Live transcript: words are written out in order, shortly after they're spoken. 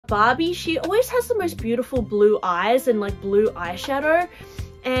Barbie, she always has the most beautiful blue eyes and like blue eyeshadow.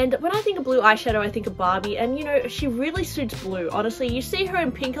 And when I think of blue eyeshadow, I think of Barbie, and you know, she really suits blue. Honestly, you see her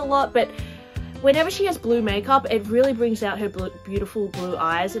in pink a lot, but whenever she has blue makeup, it really brings out her beautiful blue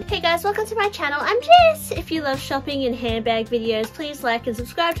eyes. And hey guys, welcome to my channel. I'm Jess. If you love shopping and handbag videos, please like and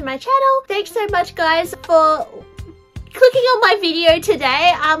subscribe to my channel. Thanks so much guys for clicking on my video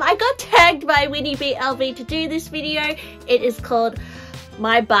today. I got tagged by Winnie BLV to do this video. It is called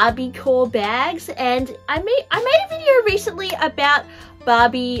my Barbie-core bags, and I made a video recently about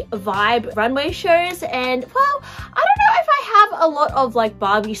Barbie vibe runway shows, and well, I don't know if I have a lot of like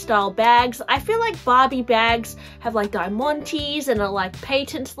Barbie style bags. I feel like Barbie bags have like diamantes and are like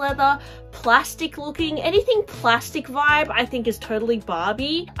patent leather, plastic looking. Anything plastic vibe I think is totally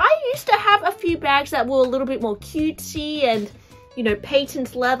Barbie. I used to have a few bags that were a little bit more cutesy and, you know,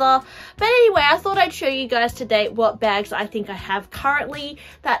 patent leather. But anyway, I thought I'd show you guys today what bags I think I have currently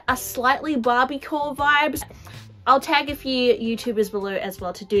that are slightly Barbie-core vibes. I'll tag a few YouTubers below as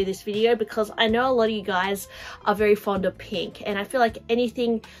well to do this video, because I know a lot of you guys are very fond of pink, and I feel like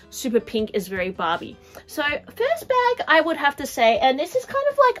anything super pink is very Barbie. So first bag I would have to say, and this is kind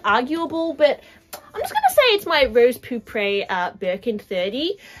of like arguable, but I'm just gonna say it's my Rose Poupre Birkin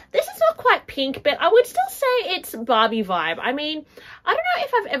 30. This is not quite pink, but I would still say it's Barbie vibe. I mean, I don't know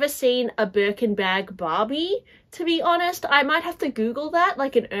if I've ever seen a Birkin bag Barbie, to be honest. I might have to Google that,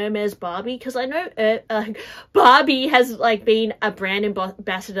 like an Hermes Barbie, because I know Barbie has like been a brand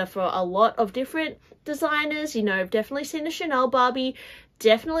ambassador for a lot of different designers. You know, I've definitely seen a Chanel Barbie,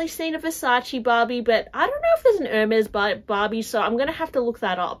 definitely seen a Versace Barbie, but I don't know if there's an Hermes Barbie, so I'm gonna have to look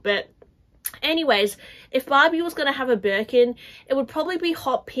that up. But anyways, if Barbie was gonna have a Birkin, it would probably be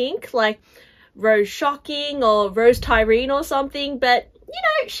hot pink, like Rose Shocking or Rose Tyrene or something. But you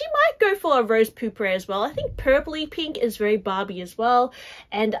know, she might go for a Rose Poupre as well. I think purpley pink is very Barbie as well.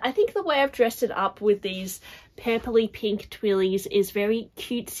 And I think the way I've dressed it up with these purpley pink twillies is very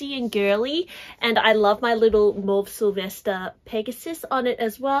cutesy and girly. And I love my little Mauve Sylvester Pegasus on it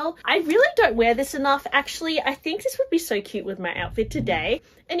as well. I really don't wear this enough. Actually, I think this would be so cute with my outfit today.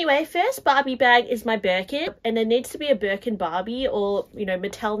 Anyway, first Barbie bag is my Birkin, and there needs to be a Birkin Barbie, or, you know,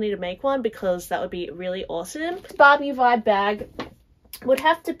 Mattel need to make one, because that would be really awesome. Barbie vibe bag would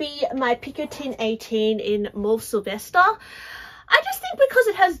have to be my Picotin 18 in Mauve Sylvester. I just think because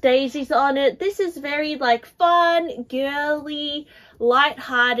it has daisies on it, this is very like fun, girly,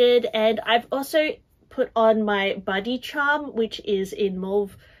 light-hearted. And I've also put on my Buddy Charm, which is in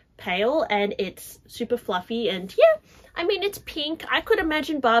Mauve Pale, and it's super fluffy. And yeah, I mean, it's pink. I could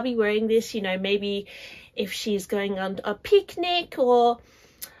imagine Barbie wearing this, you know, maybe if she's going on a picnic, or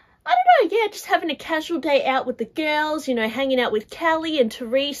I don't know, yeah, just having a casual day out with the girls, you know, hanging out with Kelly and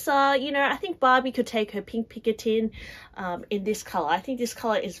Teresa. You know, I think Barbie could take her pink Picotin in this colour. I think this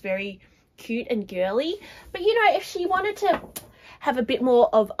colour is very cute and girly. But, you know, if she wanted to have a bit more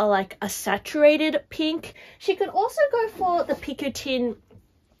of a, like, a saturated pink, she could also go for the Picotin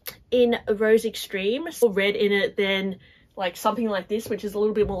in Rose Extreme. More red in it than like something like this, which is a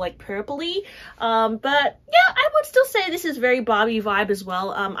little bit more like purpley. But yeah, I would still say this is very Barbie vibe as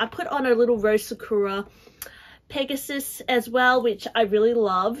well. I put on a little Rose Sakura Pegasus as well, which I really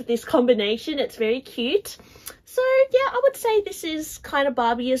love this combination. It's very cute. So yeah, I would say this is kind of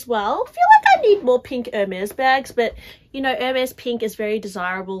Barbie as well. I feel like I need more pink Hermes bags, but you know, Hermes pink is very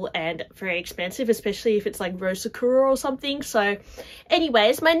desirable and very expensive, especially if it's like Rose Sakura or something. So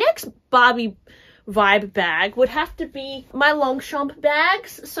anyways, my next Barbie vibe bag would have to be my Longchamp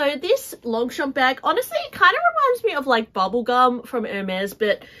bags. So this Longchamp bag, honestly, it kind of reminds me of like bubblegum from Hermes,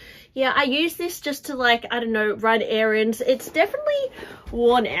 but yeah, I use this just to, like, I don't know, run errands. It's definitely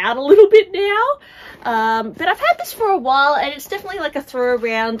worn out a little bit now, but I've had this for a while, and it's definitely like a throw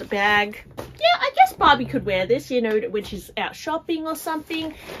around bag. Yeah, I guess Barbie could wear this, you know, when she's out shopping or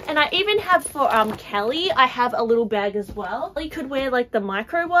something. And I even have for Kelly, I have a little bag as well. You could wear like the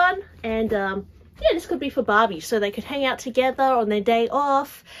micro one, and yeah, this could be for Barbie, so they could hang out together on their day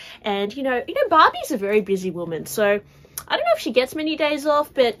off. And you know, Barbie's a very busy woman, so I don't know if she gets many days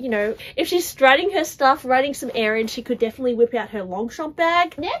off, but you know, if she's strutting her stuff, running some errands, she could definitely whip out her Longchamp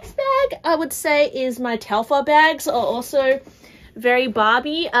bag. Next bag I would say is my Telfar bags, are also very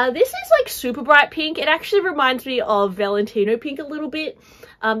Barbie. This is like super bright pink. It actually reminds me of Valentino pink a little bit.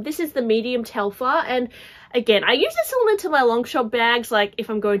 This is the medium Telfar, and again, I use this similar to my Longchamp bags, like if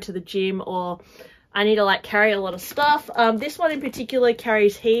I'm going to the gym or I need to like carry a lot of stuff. This one in particular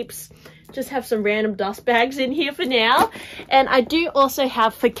carries heaps. Just have some random dust bags in here for now. And I do also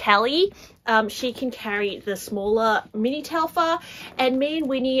have for Kelly, she can carry the smaller mini Telfar, and me and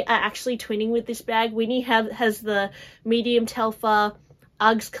Winnie are actually twinning with this bag. Winnie has the medium Telfar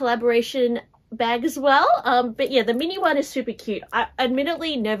Uggs collaboration bag as well. But yeah, the mini one is super cute. I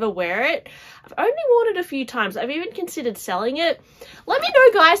admittedly never wear it. I've only worn it a few times. I've even considered selling it. Let me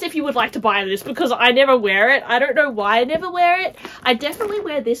know, guys, if you would like to buy this, because I never wear it. I don't know why I never wear it. I definitely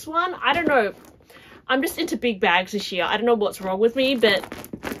wear this one. I don't know. I'm just into big bags this year. I don't know what's wrong with me, but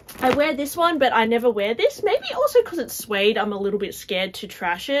I wear this one, but I never wear this. Maybe also because it's suede, I'm a little bit scared to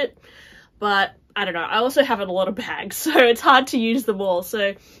trash it. But I don't know. I also have a lot of bags, so it's hard to use them all.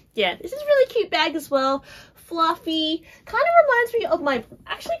 So yeah, this is a really cute bag as well. Fluffy. Kind of reminds me of my...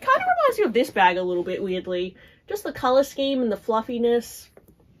 Actually, kind of reminds me of this bag a little bit, weirdly. Just the color scheme and the fluffiness.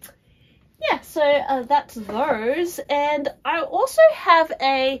 Yeah, so that's those. And I also have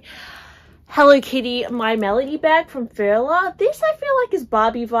a Hello Kitty My Melody bag from Furla. This I feel like is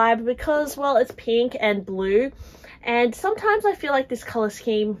Barbie vibe because, well, it's pink and blue. And sometimes I feel like this color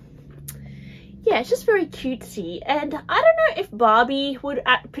scheme, yeah, it's just very cutesy. And I don't know if Barbie would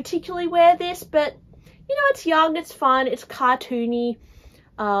particularly wear this, but, you know, it's young, it's fun, it's cartoony,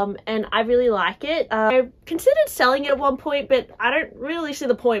 and I really like it. I considered selling it at one point, but I don't really see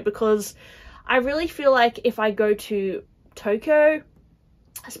the point because I really feel like if I go to Tokyo,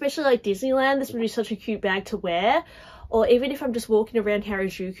 especially like Disneyland, this would be such a cute bag to wear. Or even if I'm just walking around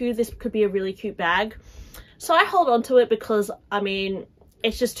Harajuku, this could be a really cute bag. So I hold on to it because, I mean,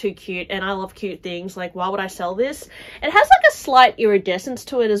 it's just too cute and I love cute things. Like, why would I sell this? It has like a slight iridescence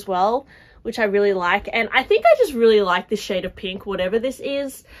to it as well, which I really like. And I think I just really like this shade of pink, whatever this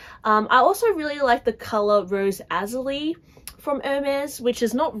is. I also really like the color Rose Azuli from Hermes, which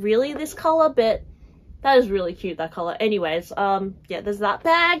is not really this color, but that is really cute, that color. Anyways, yeah, there's that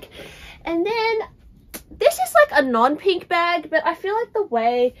bag. And then this is like a non-pink bag, but I feel like the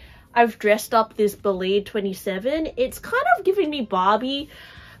way I've dressed up this Believe 27, it's kind of giving me Barbie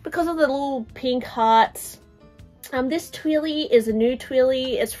because of the little pink hearts. This twilly is a new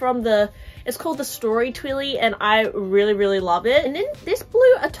twilly. It's from it's called the Story Twilly, and I really, really love it. And then this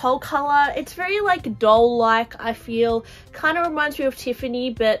blue atoll color, it's very like doll-like, I feel. Kind of reminds me of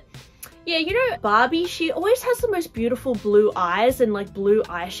Tiffany, but yeah, you know, Barbie, she always has the most beautiful blue eyes and like blue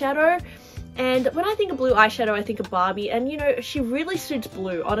eyeshadow. And when I think of blue eyeshadow, I think of Barbie, and you know, she really suits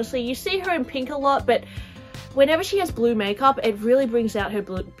blue. Honestly, you see her in pink a lot, but whenever she has blue makeup, it really brings out her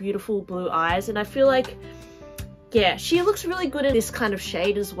beautiful blue eyes. And I feel like, yeah, she looks really good in this kind of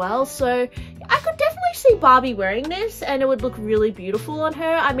shade as well. So I could definitely see Barbie wearing this and it would look really beautiful on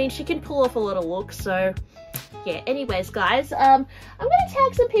her. I mean, she can pull off a lot of looks, so yeah. Anyways, guys, I'm gonna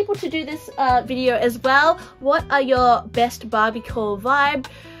tag some people to do this video as well. What are your best Barbie-core vibe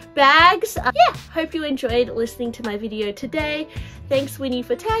bags? Yeah, hope you enjoyed listening to my video today. Thanks, Winnie,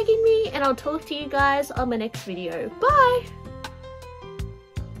 for tagging me, and I'll talk to you guys on my next video. Bye!